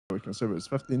We can say it was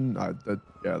 15. I did.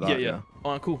 Yeah, that. Yeah. Yeah.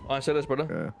 All right, cool. All right, say this, brother.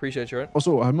 Yeah. Appreciate you, right?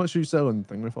 Also, how much are you selling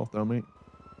Thingy for there, mate?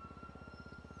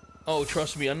 Oh,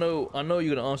 trust me, I know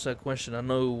you're gonna ask that question. I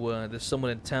know there's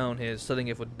someone in town here selling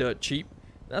it for dirt cheap.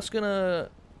 That's gonna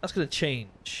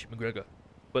change, McGregor.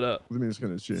 But What do you mean it's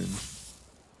gonna change?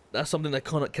 that's something that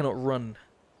cannot run.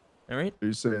 All right. Are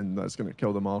you saying that's gonna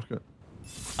kill the market?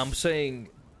 I'm saying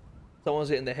someone's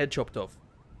getting their head chopped off,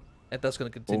 and that's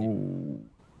gonna continue. Oh.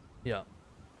 Yeah.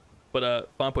 But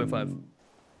 5.5.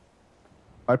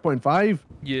 5.5?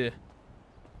 Yeah.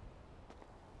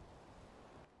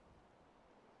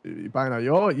 You buying a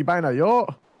yacht? You buying a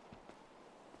yacht?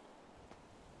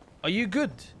 Are you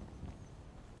good?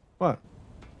 What?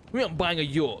 We aren't buying a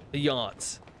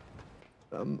yacht.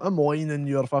 I'm lining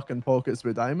your fucking pockets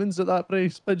with diamonds at that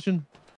price, Pigeon.